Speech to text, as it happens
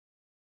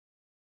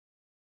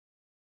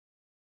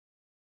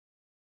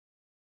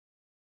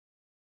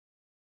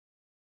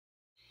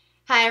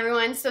Hi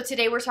everyone, so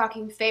today we're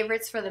talking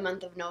favorites for the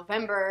month of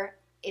November.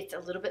 It's a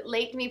little bit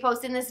late to me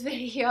posting this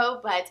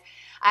video, but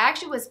I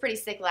actually was pretty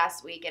sick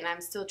last week and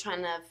I'm still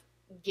trying to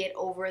get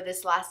over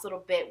this last little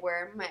bit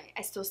where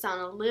I still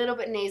sound a little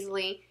bit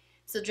nasally,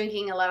 still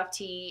drinking a lot of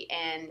tea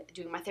and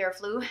doing my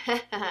Theraflu.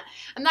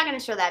 I'm not going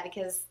to show that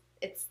because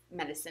it's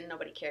medicine,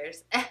 nobody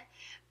cares.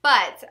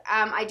 But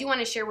I do want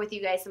to share with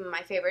you guys some of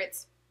my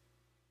favorites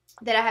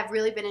that I have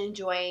really been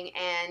enjoying,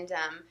 and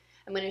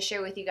I'm going to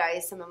share with you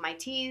guys some of my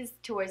teas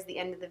towards the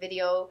end of the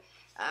video.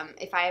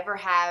 If I ever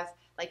have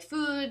like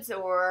foods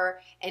or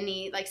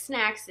any like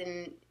snacks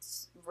and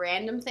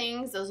random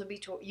things, those will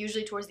be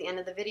usually towards the end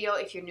of the video.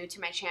 If you're new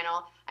to my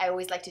channel, I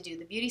always like to do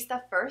the beauty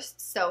stuff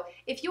first. So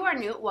if you are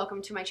new,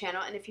 welcome to my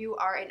channel, and if you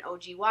are an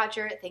OG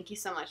watcher, thank you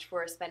so much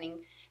for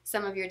spending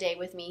some of your day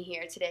with me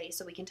here today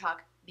so we can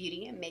talk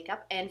beauty and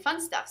makeup and fun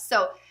stuff.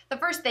 So the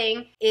first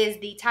thing is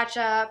the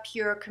Tatcha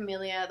Pure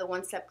Camilia, the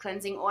one-step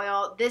cleansing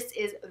oil. This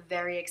is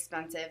very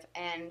expensive,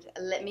 and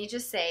let me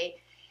just say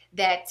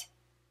that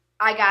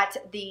I got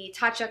the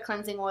Tatcha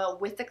cleansing oil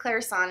with the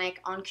Clarisonic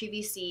on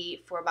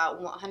QVC for about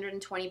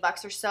 120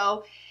 bucks or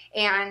so,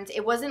 and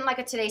it wasn't like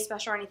a Today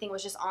Special or anything. It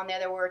was just on there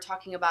that we were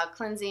talking about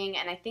cleansing,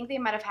 and I think they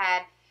might have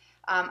had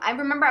I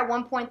remember at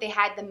one point they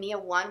had the Mia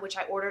 1, which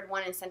I ordered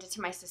one and sent it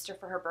to my sister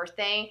for her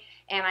birthday,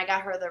 and I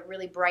got her the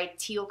really bright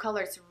teal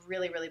color. It's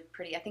really, really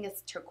pretty. I think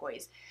it's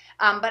turquoise.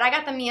 But I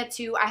got the Mia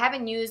 2. I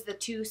haven't used the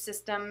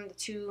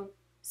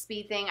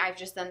 2-speed thing. I've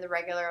just done the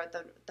regular,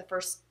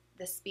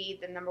 the speed,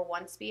 the number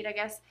 1 speed, I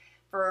guess,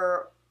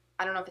 for,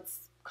 I don't know if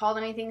it's called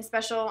anything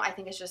special. I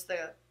think it's just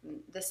the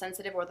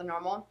sensitive or the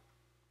normal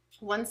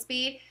 1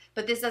 speed,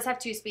 but this does have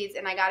 2 speeds,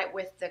 and I got it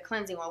with the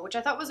cleansing oil, which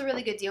I thought was a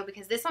really good deal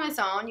because this on its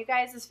own, you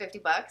guys, is 50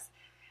 bucks.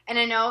 And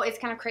I know it's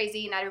kind of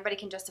crazy, not everybody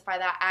can justify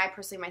that. I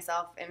personally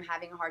myself am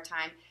having a hard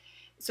time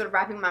sort of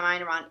wrapping my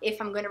mind around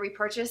if I'm going to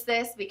repurchase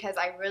this because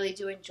I really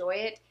do enjoy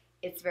it.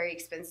 It's very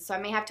expensive, so I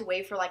may have to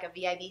wait for like a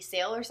VIB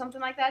sale or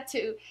something like that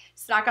to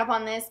stock up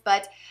on this,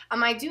 but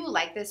I do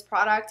like this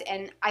product,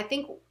 and I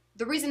think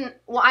the reason,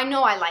 well, I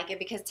know I like it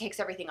because it takes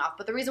everything off,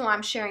 but the reason why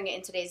I'm sharing it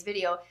in today's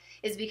video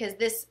is because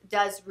this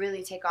does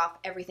really take off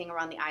everything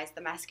around the eyes,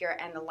 the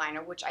mascara and the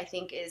liner, which I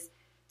think is,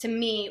 to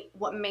me,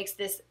 what makes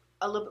this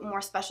a little bit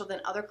more special than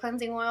other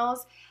cleansing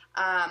oils.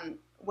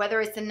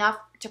 Whether it's enough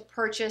to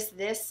purchase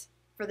this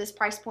for this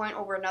price point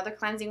over another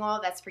cleansing oil,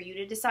 that's for you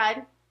to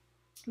decide.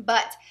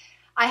 But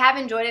I have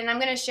enjoyed it, and I'm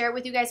going to share it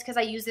with you guys because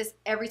I use this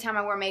every time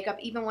I wear makeup.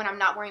 Even when I'm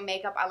not wearing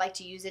makeup, I like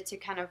to use it to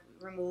kind of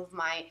remove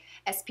my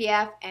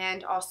SPF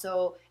and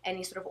also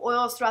any sort of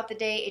oils throughout the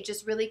day. It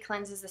just really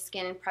cleanses the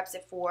skin and preps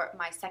it for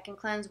my second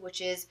cleanse,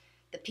 which is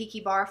the Peaky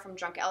Bar from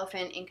Drunk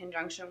Elephant in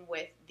conjunction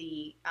with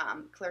the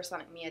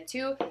Clarisonic Mia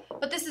 2.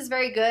 But this is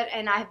very good,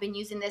 and I have been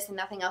using this and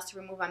nothing else to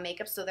remove my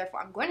makeup, so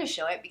therefore I'm going to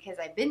show it because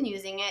I've been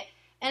using it,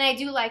 and I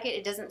do like it.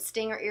 It doesn't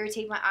sting or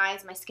irritate my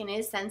eyes. My skin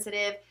is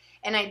sensitive,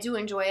 and I do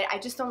enjoy it. I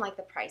just don't like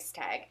the price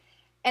tag.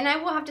 And I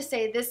will have to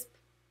say, this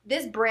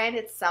brand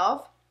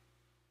itself,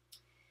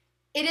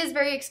 it is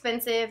very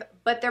expensive,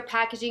 but their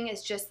packaging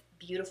is just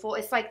beautiful.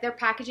 It's like their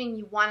packaging,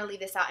 you want to leave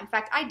this out. In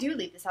fact, I do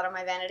leave this out of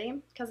my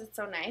vanity because it's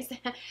so nice.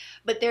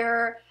 But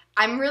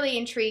I'm really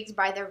intrigued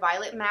by their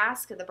violet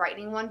mask, the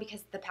brightening one,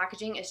 because the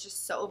packaging is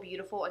just so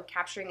beautiful and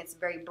capturing. It's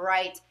very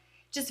bright,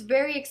 just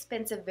very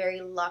expensive, very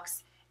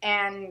luxe.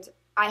 And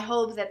I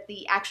hope that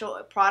the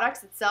actual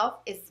products itself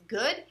is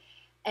good,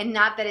 and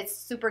not that it's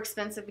super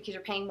expensive because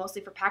you're paying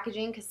mostly for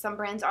packaging, because some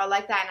brands are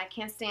like that and I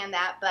can't stand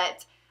that.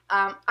 But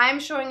I'm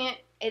showing it.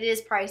 It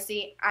is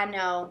pricey, I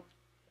know,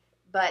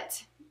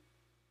 but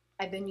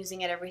I've been using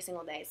it every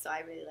single day, so I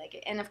really like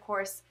it. And of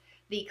course,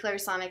 the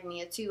Clarisonic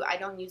Mia 2, I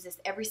don't use this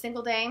every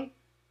single day.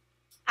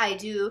 I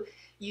do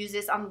use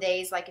this on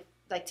days like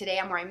today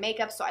I'm wearing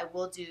makeup, so I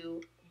will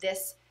do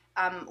this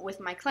with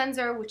my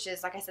cleanser, which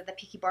is, like I said, the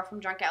Peaky Bar from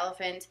Drunk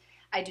Elephant.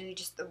 I do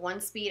just the 1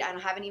 speed. I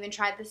haven't even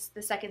tried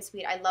the 2nd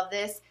speed. I love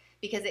this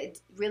because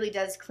it really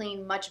does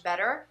clean much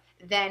better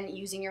than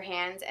using your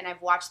hands. And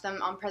I've watched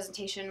them on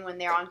presentation when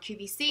they're on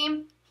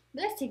QVC.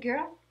 Bless you,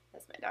 girl.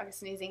 That's my dog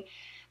sneezing.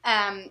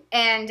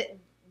 And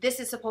this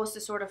is supposed to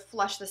sort of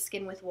flush the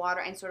skin with water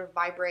and sort of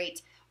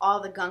vibrate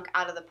all the gunk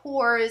out of the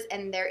pores.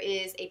 And there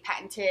is a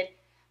patented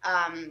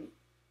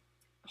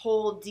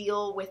whole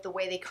deal with the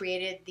way they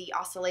created the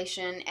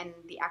oscillation and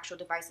the actual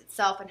device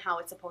itself and how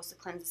it's supposed to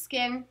cleanse the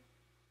skin.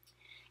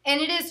 And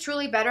it is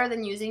truly better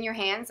than using your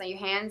hands. Now, your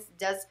hands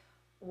does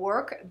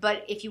work,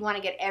 but if you want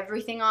to get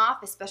everything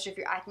off, especially if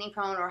you're acne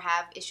prone or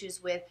have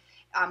issues with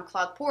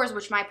clogged pores,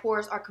 which my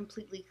pores are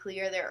completely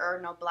clear. There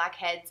are no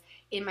blackheads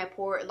in my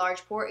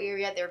large pore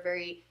area.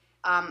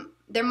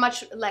 They're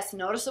much less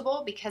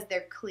noticeable because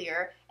they're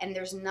clear and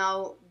there's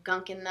no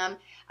gunk in them.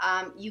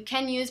 You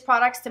can use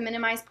products to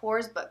minimize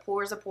pores, but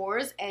pores are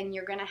pores and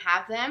you're going to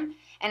have them.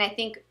 And I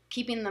think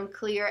keeping them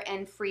clear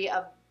and free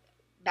of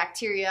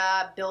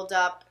bacteria,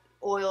 buildup,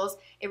 oils,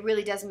 it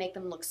really does make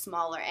them look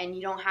smaller, and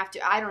you don't have to,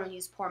 I don't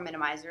use pore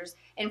minimizers,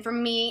 and for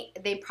me,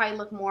 they probably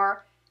look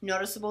more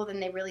noticeable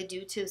than they really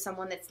do to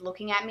someone that's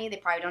looking at me. They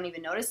probably don't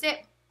even notice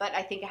it, but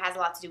I think it has a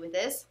lot to do with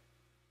this.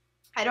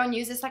 I don't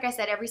use this, like I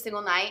said, every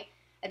single night.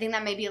 I think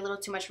that may be a little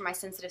too much for my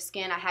sensitive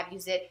skin. I have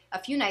used it a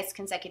few nights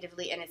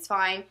consecutively and it's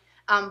fine,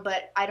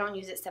 but I don't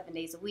use it 7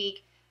 days a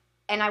week.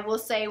 And I will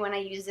say when I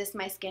use this,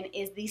 my skin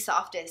is the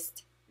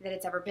softest that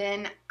it's ever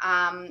been.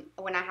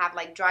 When I have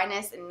like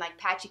dryness and like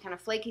patchy kind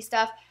of flaky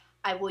stuff,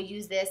 I will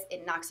use this.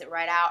 It knocks it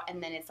right out,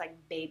 and then it's like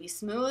baby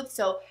smooth.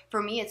 So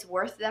for me, it's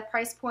worth that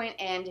price point.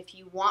 And if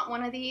you want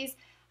one of these,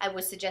 I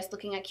would suggest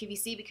looking at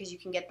QVC because you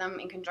can get them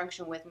in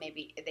conjunction with,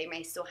 maybe they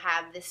may still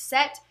have this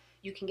set.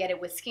 You can get it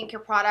with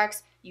skincare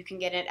products. You can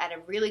get it at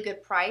a really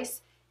good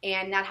price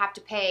and not have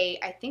to pay,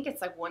 I think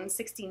it's like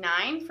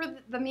 $169 for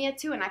the Mia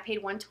 2, and I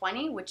paid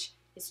 $120, which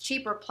is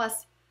cheaper.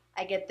 Plus,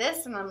 I get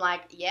this, and I'm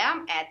like,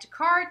 yeah, add to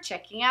cart,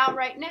 checking out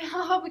right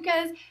now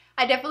because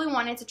I definitely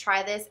wanted to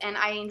try this, and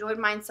I enjoyed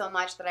mine so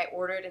much that I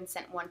ordered and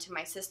sent one to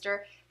my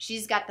sister.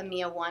 She's got the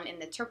Mia one in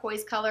the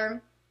turquoise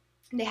color.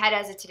 They had it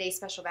as a today's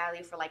special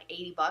value for like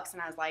 80 bucks,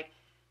 and I was like,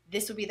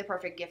 this would be the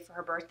perfect gift for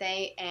her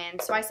birthday.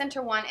 And so I sent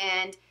her one,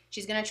 and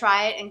she's going to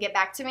try it and get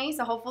back to me.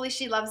 So hopefully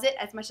she loves it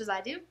as much as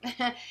I do.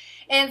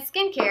 And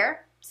skincare,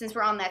 since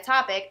we're on that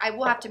topic, I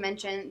will have to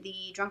mention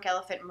the Drunk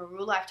Elephant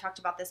Marula. I've talked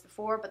about this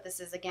before, but this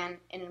is, again,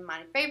 in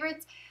my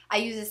favorites. I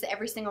use this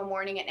every single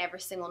morning and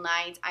every single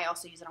night. I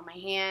also use it on my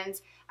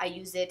hands. I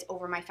use it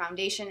over my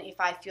foundation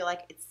if I feel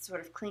like it's sort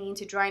of clinging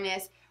to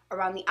dryness,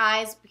 around the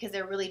eyes because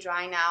they're really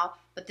dry now.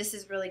 But this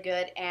is really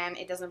good, and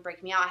it doesn't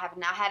break me out. I have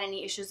not had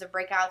any issues of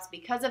breakouts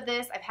because of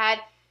this. I've had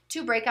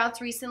 2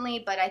 breakouts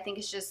recently, but I think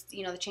it's just,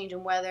 you know, the change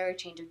in weather,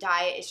 change of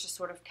diet. It's just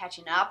sort of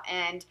catching up,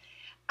 and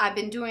I've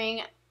been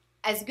doing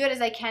as good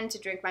as I can to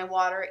drink my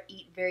water,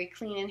 eat very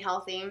clean and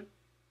healthy.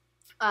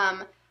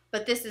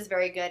 But this is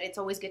very good. It's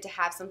always good to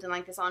have something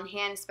like this on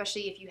hand,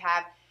 especially if you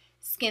have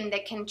skin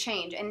that can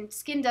change. And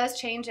skin does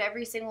change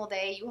every single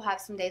day. You'll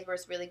have some days where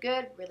it's really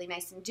good, really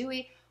nice and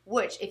dewy,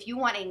 which if you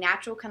want a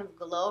natural kind of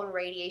glow and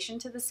radiation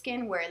to the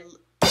skin where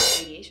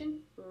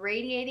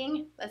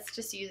radiating, let's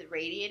just use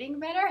radiating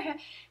better.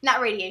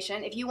 Not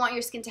radiation. If you want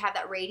your skin to have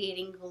that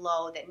radiating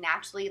glow that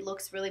naturally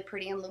looks really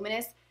pretty and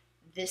luminous,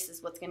 this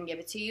is what's going to give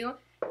it to you.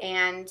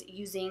 And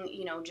using,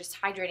 you know, just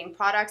hydrating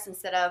products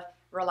instead of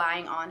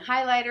relying on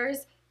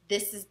highlighters,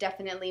 this is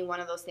definitely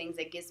one of those things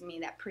that gives me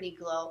that pretty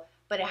glow,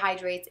 but it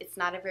hydrates. It's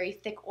not a very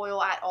thick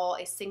oil at all.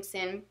 It sinks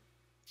in.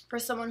 For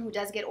someone who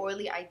does get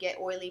oily, I get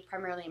oily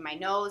primarily in my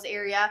nose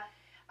area,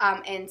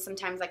 and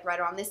sometimes like right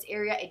around this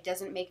area. It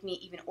doesn't make me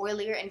even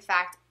oilier. In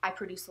fact, I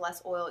produce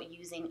less oil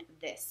using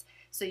this.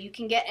 So you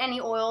can get any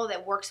oil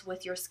that works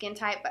with your skin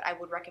type, but I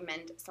would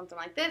recommend something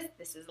like this.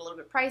 This is a little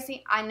bit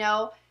pricey. I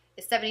know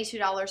it's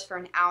 $72 for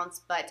an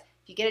ounce, but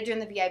if you get it during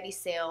the VIB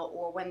sale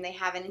or when they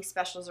have any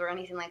specials or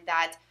anything like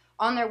that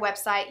on their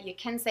website, you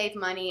can save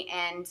money,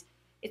 and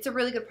it's a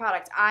really good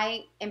product.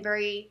 I am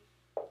very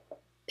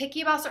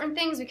picky about certain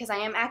things because I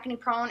am acne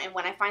prone, and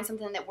when I find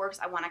something that works,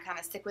 I want to kind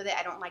of stick with it.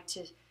 I don't like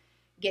to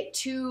get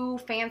too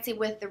fancy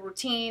with the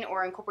routine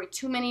or incorporate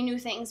too many new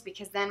things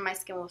because then my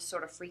skin will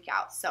sort of freak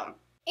out. So,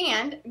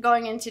 and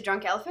going into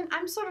Drunk Elephant,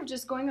 I'm sort of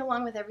just going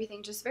along with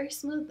everything just very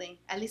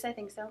smoothly. At least I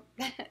think so.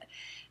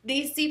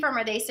 The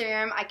Firma Day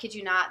Serum, I kid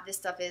you not, this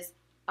stuff is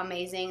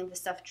amazing. This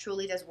stuff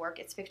truly does work.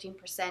 It's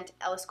 15%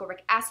 L-ascorbic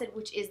acid,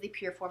 which is the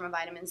pure form of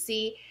vitamin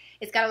C.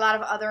 It's got a lot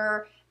of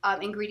other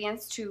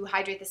ingredients to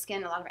hydrate the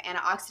skin, a lot of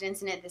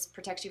antioxidants in it. This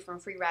protects you from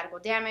free radical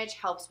damage,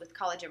 helps with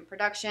collagen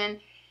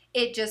production.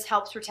 It just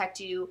helps protect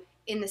you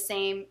in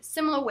the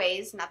similar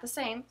ways, not the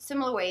same,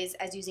 similar ways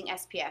as using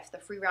SPF. The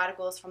free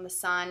radicals from the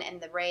sun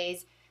and the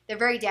rays, they're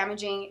very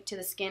damaging to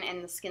the skin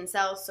and the skin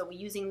cells, so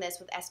using this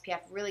with SPF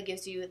really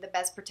gives you the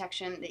best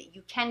protection that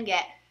you can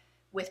get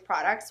with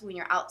products when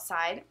you're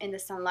outside in the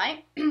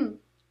sunlight.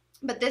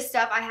 But this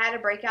stuff, I had a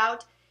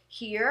breakout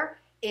here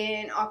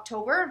in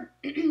October,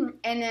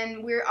 and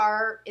then we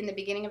are in the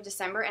beginning of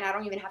December, and I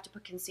don't even have to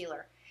put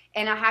concealer.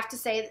 And I have to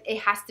say, it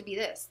has to be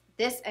this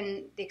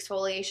and the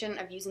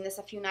exfoliation of using this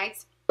a few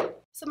nights.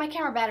 So my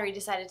camera battery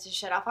decided to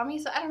shut off on me,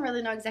 so I don't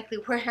really know exactly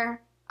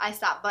where I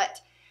stopped,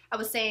 but I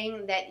was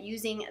saying that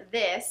using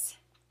this,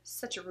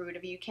 such a rude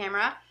of you,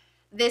 camera,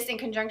 this in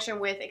conjunction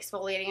with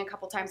exfoliating a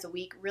couple times a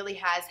week really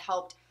has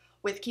helped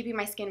with keeping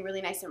my skin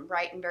really nice and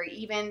bright and very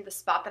even. The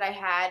spot that I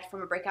had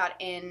from a breakout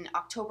in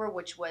October,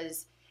 which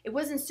was, it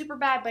wasn't super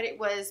bad, but it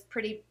was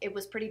pretty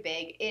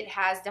big. It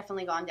has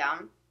definitely gone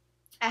down.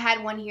 I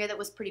had one here that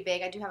was pretty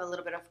big. I do have a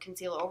little bit of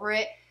concealer over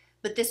it,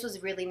 but this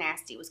was really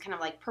nasty. It was kind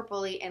of like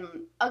purpley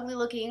and ugly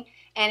looking,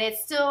 and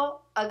it's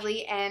still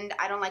ugly, and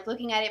I don't like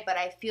looking at it, but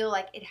I feel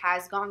like it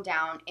has gone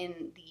down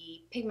in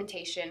the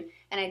pigmentation,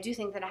 and I do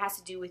think that it has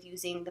to do with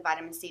using the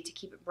vitamin C to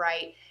keep it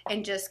bright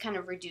and just kind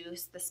of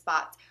reduce the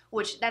spots,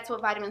 which that's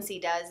what vitamin C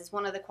does. Is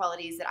one of the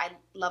qualities that I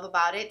love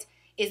about it,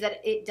 is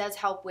that it does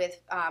help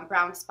with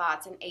brown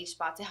spots and age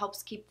spots. It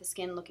helps keep the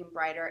skin looking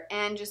brighter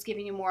and just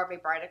giving you more of a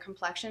brighter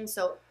complexion,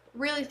 so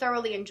really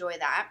thoroughly enjoy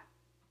that.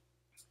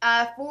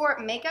 For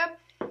makeup,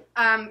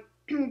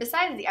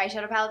 besides the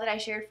eyeshadow palette that I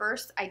shared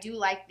first, I do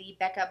like the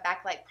Becca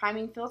Backlight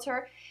Priming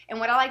Filter. And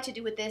what I like to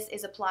do with this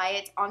is apply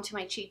it onto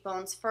my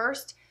cheekbones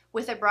first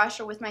with a brush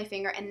or with my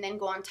finger and then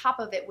go on top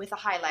of it with a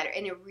highlighter,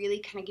 and it really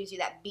kind of gives you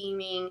that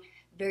beaming,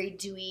 very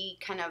dewy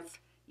kind of,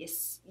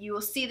 yes, you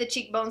will see the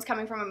cheekbones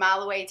coming from a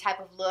mile away type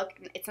of look.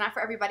 It's not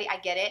for everybody, I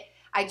get it.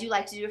 I do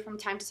like to do it from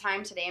time to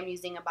time. Today I'm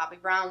using a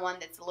Bobbi Brown one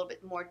that's a little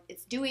bit more,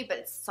 it's dewy, but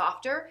it's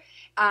softer.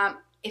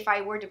 If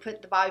I were to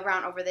put the Bobbi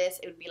Brown over this,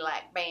 it would be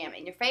like, bam,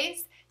 in your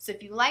face. So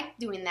if you like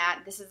doing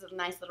that, this is a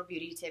nice little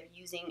beauty tip,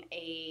 using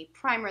a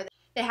primer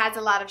that has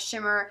a lot of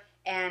shimmer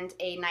and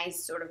a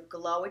nice sort of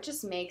glow. It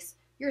just makes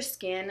your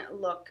skin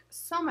look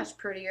so much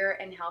prettier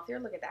and healthier.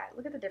 Look at that.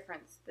 Look at the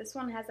difference. This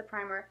one has a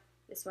primer.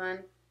 This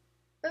one,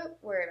 oh,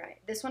 where am I?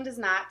 This one does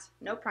not.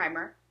 No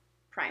primer.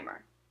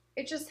 Primer.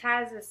 It just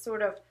has this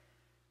sort of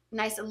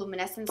nice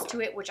luminescence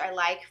to it, which I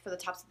like for the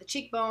tops of the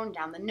cheekbone,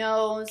 down the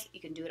nose. You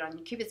can do it on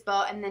your cupid's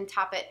bow, and then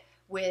top it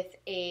with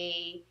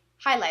a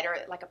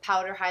highlighter, like a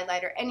powder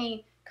highlighter.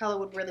 Any color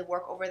would really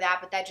work over that,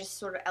 but that just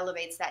sort of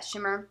elevates that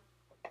shimmer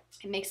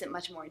and makes it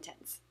much more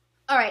intense.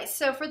 Alright,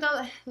 so for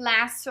the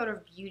last sort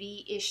of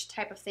beauty-ish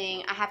type of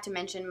thing, I have to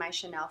mention my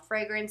Chanel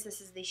fragrance.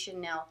 This is the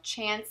Chanel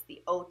Chance,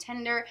 the Eau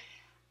Tendre.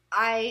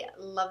 I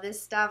love this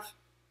stuff.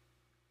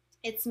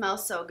 It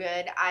smells so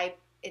good.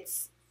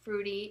 It's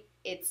fruity.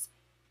 It's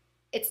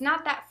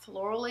not that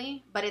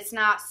florally, but it's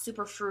not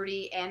super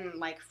fruity and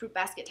like fruit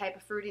basket type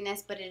of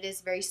fruitiness, but it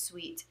is very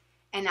sweet,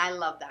 and I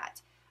love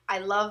that. I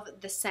love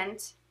the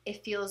scent.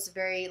 It feels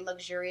very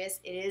luxurious.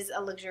 It is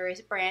a luxurious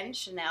brand,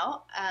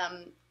 Chanel.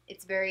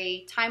 It's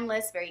very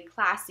timeless, very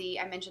classy.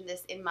 I mentioned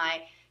this in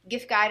my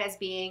gift guide as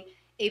being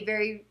a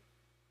very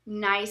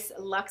nice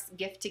luxe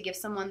gift to give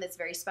someone that's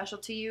very special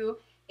to you,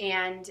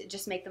 and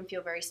just make them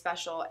feel very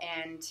special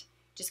and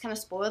just kind of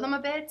spoil them a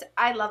bit.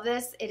 I love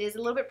this. It is a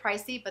little bit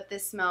pricey, but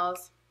this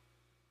smells,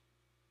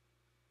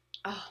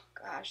 oh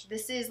gosh,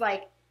 this is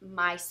like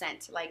my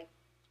scent. Like,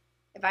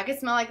 if I could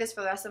smell like this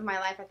for the rest of my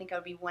life, I think I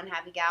would be one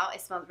happy gal.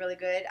 It smells really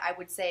good. I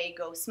would say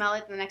go smell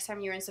it the next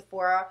time you're in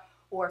Sephora,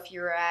 or if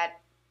you're at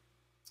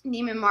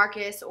Neiman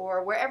Marcus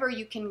or wherever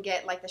you can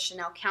get like the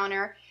Chanel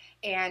counter,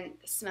 and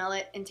smell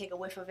it and take a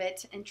whiff of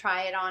it and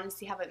try it on and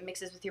see how it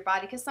mixes with your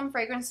body, because some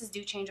fragrances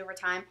do change over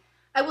time.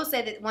 I will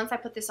say that once I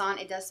put this on,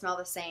 it does smell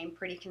the same,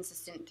 pretty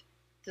consistent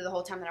through the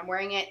whole time that I'm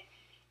wearing it.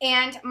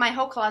 And my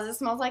whole closet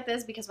smells like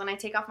this, because when I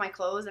take off my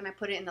clothes and I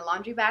put it in the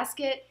laundry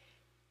basket,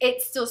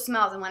 it still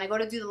smells. And when I go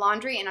to do the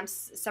laundry and I'm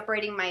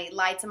separating my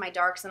lights and my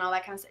darks and all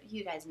that kind of stuff,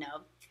 you guys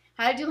know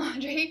how to do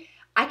laundry,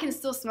 I can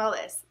still smell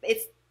this.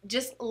 It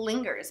just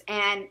lingers,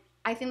 and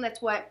I think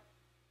that's what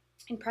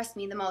impressed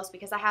me the most,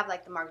 because I have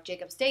like the Marc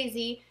Jacobs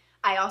Daisy.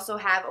 I also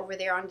have over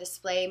there on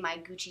display my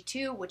Gucci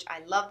 2, which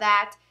I love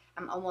that.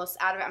 I'm almost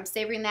out of it. I'm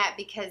savoring that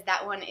because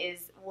that one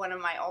is one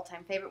of my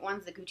all-time favorite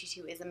ones. The Gucci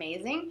 2 is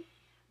amazing.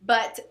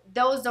 But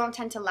those don't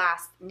tend to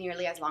last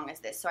nearly as long as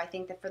this. So I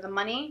think that for the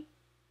money,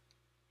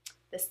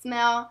 the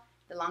smell,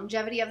 the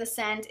longevity of the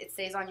scent, it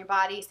stays on your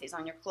body, stays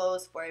on your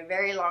clothes for a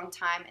very long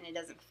time, and it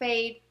doesn't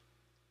fade.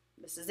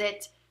 This is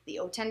it, the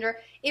Eau Tendre.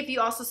 If you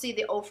also see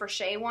the Eau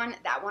Fraiche one,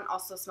 that one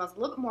also smells a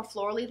little bit more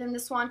florally than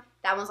this one.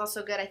 That one's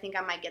also good. I think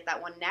I might get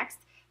that one next.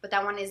 But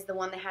that one is the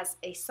one that has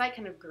a slight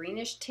kind of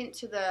greenish tint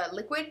to the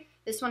liquid.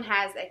 This one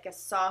has like a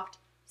soft,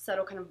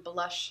 subtle kind of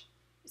blush.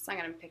 It's not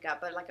going to pick up,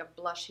 but like a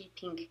blushy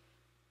pink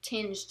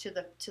tinge to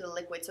the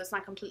liquid. So it's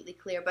not completely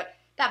clear. But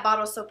that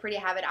bottle is so pretty.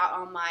 I have it out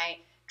on my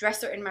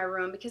dresser in my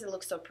room because it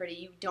looks so pretty.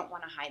 You don't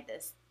want to hide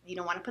this. You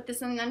don't want to put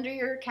this in under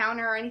your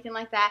counter or anything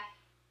like that.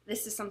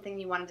 This is something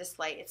you want to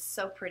display. It's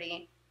so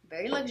pretty,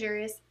 very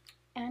luxurious,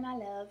 and I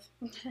love.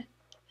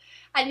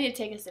 I need to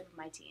take a sip of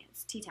my tea.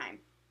 It's tea time.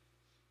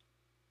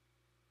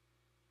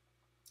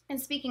 And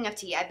speaking of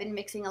tea, I've been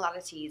mixing a lot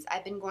of teas.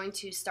 I've been going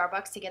to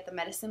Starbucks to get the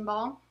medicine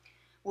ball,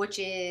 which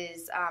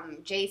is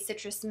Jade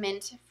Citrus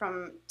Mint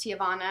from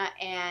Teavana,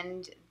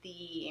 and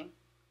the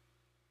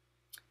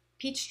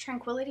Peach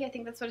Tranquility, I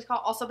think that's what it's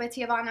called, also by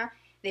Teavana.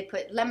 They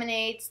put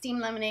lemonade,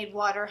 steamed lemonade,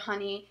 water,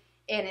 honey,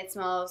 and it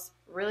smells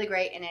really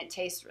great, and it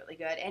tastes really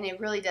good. And it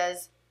really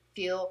does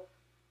feel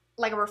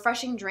like a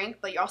refreshing drink,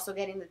 but you're also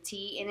getting the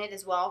tea in it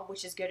as well,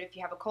 which is good if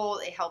you have a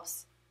cold. It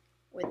helps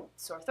with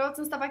sore throats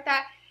and stuff like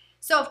that.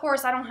 So, of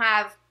course, I don't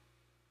have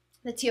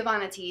the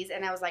Teavana teas,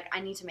 and I was like, I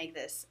need to make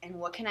this. And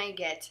what can I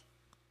get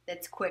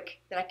that's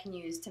quick that I can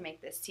use to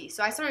make this tea?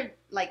 So I started,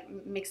 like,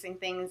 mixing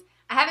things.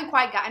 I haven't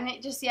quite gotten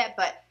it just yet,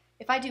 but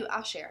if I do,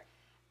 I'll share.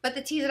 But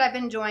the tea that I've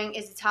been enjoying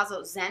is the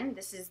Tazo Zen.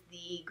 This is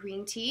the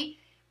green tea,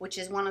 which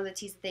is one of the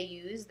teas that they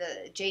use.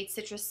 The Jade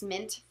Citrus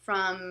Mint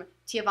from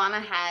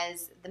Teavana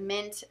has the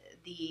mint,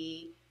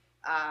 the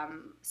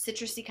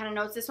citrusy kind of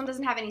notes. This one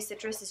doesn't have any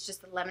citrus. It's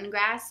just the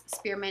lemongrass,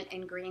 spearmint,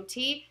 and green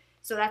tea.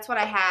 So that's what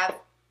I have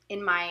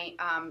in my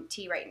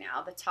tea right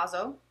now, the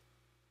Tazo.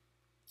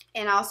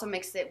 And I also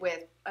mixed it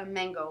with a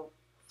mango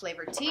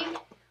flavored tea.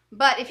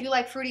 But if you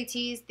like fruity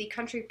teas, the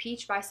Country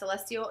Peach by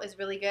Celestial is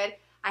really good.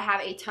 I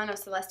have a ton of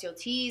Celestial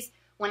teas.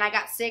 When I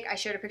got sick, I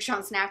shared a picture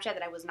on Snapchat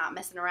that I was not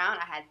messing around.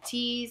 I had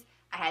teas,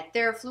 I had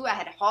Theraflu, I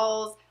had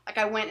Halls. Like,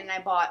 I went and I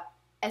bought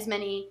as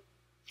many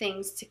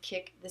things to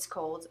kick this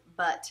cold,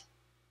 but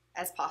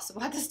as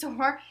possible at the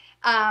store.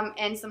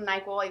 And some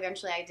NyQuil.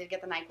 Eventually I did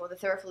get the NyQuil. The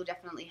Theraflu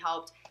definitely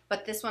helped,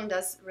 but this one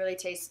does really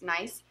taste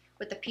nice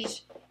with the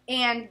peach.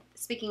 And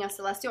speaking of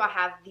Celestial, I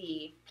have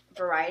the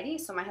variety.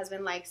 So my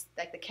husband likes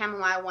like the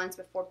chamomile ones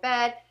before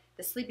bed.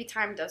 The sleepy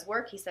time does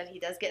work. He said he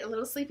does get a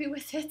little sleepy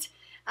with it.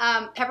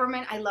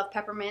 Peppermint, I love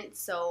peppermint,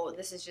 so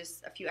this is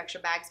just a few extra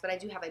bags, but I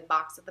do have a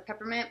box of the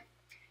peppermint.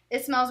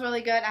 It smells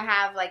really good. I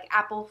have like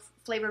apple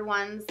flavored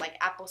ones, like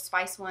apple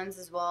spice ones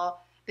as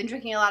well. Been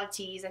drinking a lot of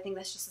teas. I think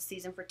that's just a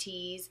season for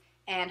teas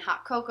and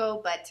hot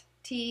cocoa, but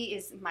tea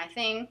is my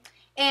thing.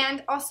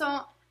 And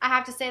also, I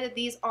have to say that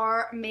these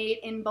are made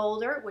in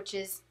Boulder, which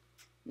is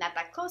not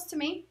that close to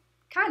me.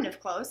 Kind of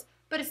close,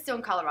 but it's still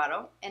in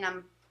Colorado, and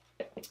I'm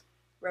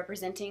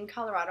representing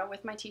Colorado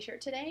with my t-shirt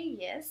today,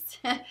 yes.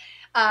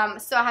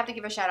 So I have to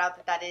give a shout out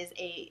that that is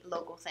a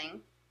local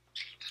thing.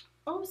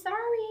 Oh,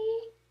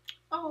 sorry.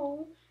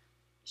 Oh,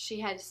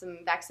 she had some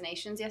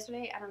vaccinations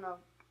yesterday. I don't know,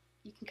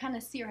 you can kind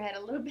of see her head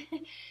a little bit.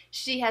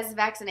 She has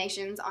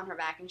vaccinations on her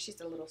back and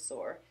she's a little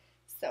sore.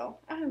 So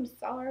I'm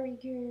sorry,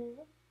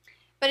 girl.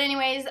 But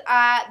anyways,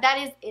 that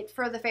is it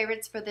for the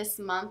favorites for this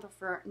month or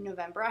for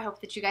November. I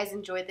hope that you guys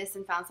enjoyed this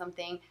and found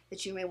something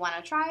that you may want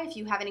to try. If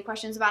you have any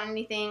questions about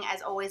anything,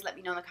 as always, let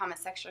me know in the comment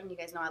section. You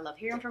guys know I love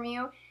hearing from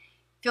you.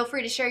 Feel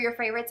free to share your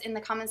favorites in the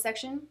comment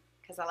section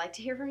because I like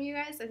to hear from you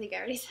guys. I think I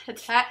already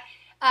said that.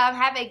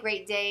 Have a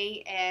great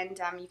day, and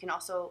you can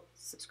also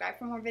subscribe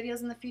for more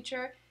videos in the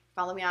future.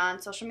 Follow me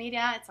on social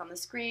media. It's on the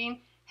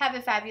screen. Have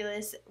a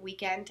fabulous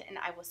weekend, and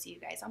I will see you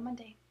guys on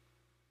Monday.